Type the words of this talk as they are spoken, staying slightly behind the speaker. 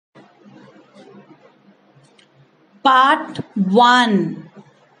Part 1.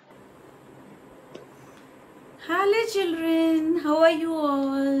 Hello children, how are you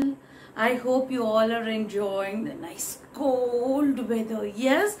all? I hope you all are enjoying the nice cold weather.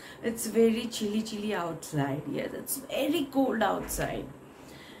 Yes, it's very chilly outside. Yes, it's very cold outside.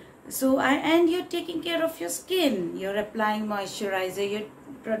 And you're taking care of your skin. You're applying moisturizer. You're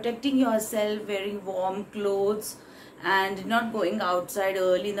protecting yourself, wearing warm clothes and not going outside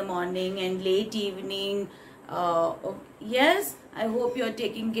early in the morning and late evening. Yes, I hope you're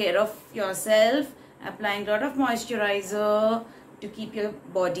taking care of yourself, applying a lot of moisturizer to keep your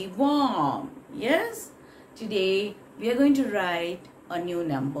body warm. Yes, today we are going to write a new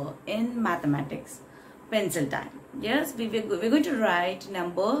number in mathematics. Pencil time. Yes, we're going to write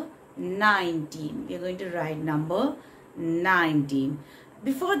number 19. We're going to write number 19.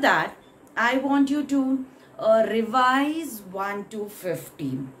 Before that, I want you to revise 1 to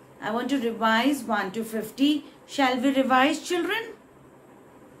 50. I want to revise 1 to 50. Shall we revise, children?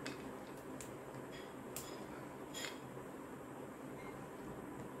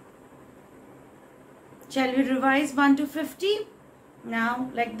 Shall we revise 1 to 50? Now,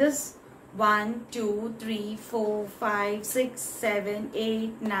 like this. 1, 2, 3, 4, 5, 6, 7,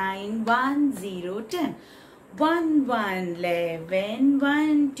 8, 9, 1, 0, 10. 1, 1, 11,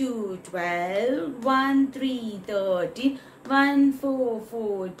 1, 2, 12, 1, 3, 13, 1, 4,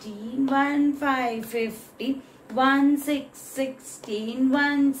 14, 1, 5, 50, 1, 6, 16,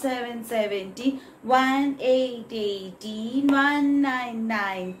 1, 7, 17, 1, 8, 18, 1, 9,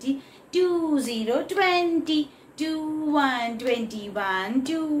 19, 2, 0, 20. 2, 1, 21,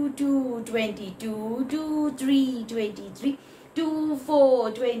 2, 2, 22, 2, 3, 23, 2,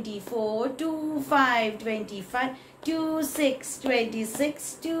 4, 24, 2, 5, 25, 2, 6,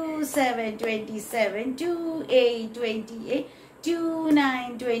 26, 2, 7, 27, 2, 8, 28, 2,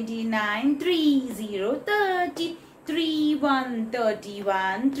 9, 29, 3, 0, 30, 3, 1,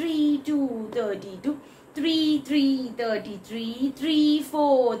 31, 3, 2, 32, 3, 3, 33, 3,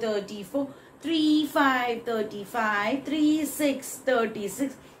 4, 34, 3, 5, 35, 3, 6,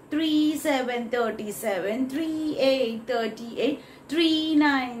 36, 3, 7, 37, 3, 8, 38, 3,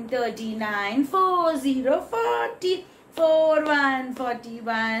 9, 39, 4, 0, 40, 4, 1,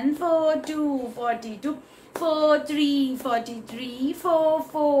 41, 4, 2, 42, 4, 3, 43, 4,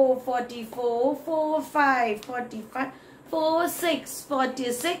 4, 44, 4, 5, 45, 4, 6,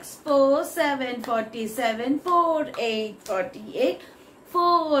 46, 4, 7, 47, 4, 8, 48,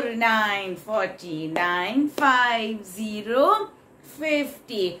 4, 9, 49, 5, 0,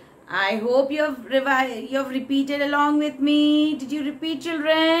 50. I hope you have repeated along with me. Did you repeat,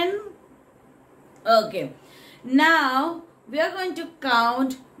 children? Okay. Now, we are going to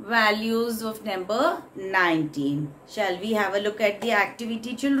count values of number 19. Shall we have a look at the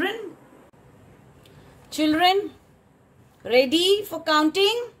activity, children? Children, ready for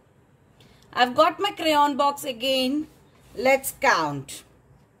counting? I've got my crayon box again. Let's count.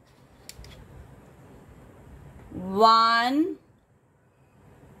 1,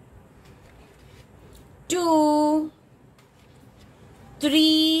 2,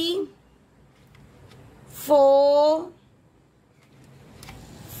 3, 4,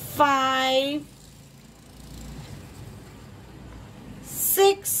 5,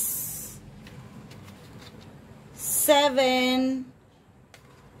 6, 7,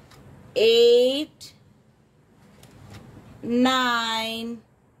 8, 9,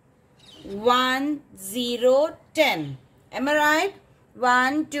 1, 0, 10. Am I right?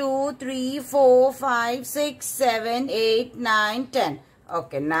 1, 2, 3, 4, 5, 6, 7, 8, 9, 10.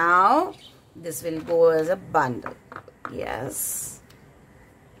 Okay, now this will go as a bundle. Yes.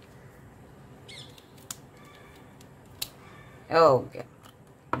 Okay.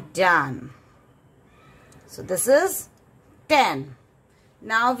 Done. So this is 10.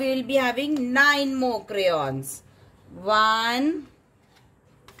 Now we will be having 9 more crayons. 1,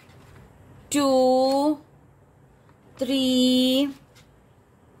 2, 3,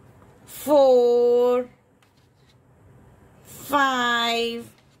 4, 5,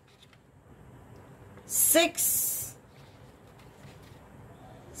 6,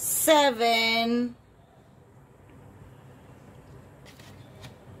 7,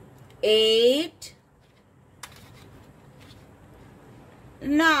 8,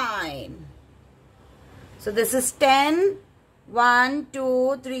 9. So this is 10. 1,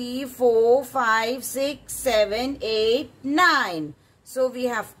 2, 3, 4, 5, 6, 7, 8, 9. So we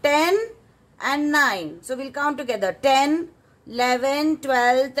have 10 and 9. So we'll count together. 10, 11,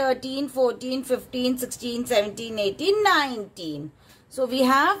 12, 13, 14, 15, 16, 17, 18, 19. So we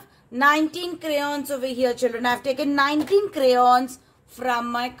have 19 crayons over here, children. I have taken 19 crayons from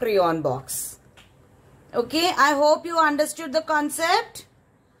my crayon box. Okay, I hope you understood the concept.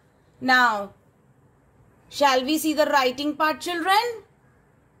 Now, shall we see the writing part, children?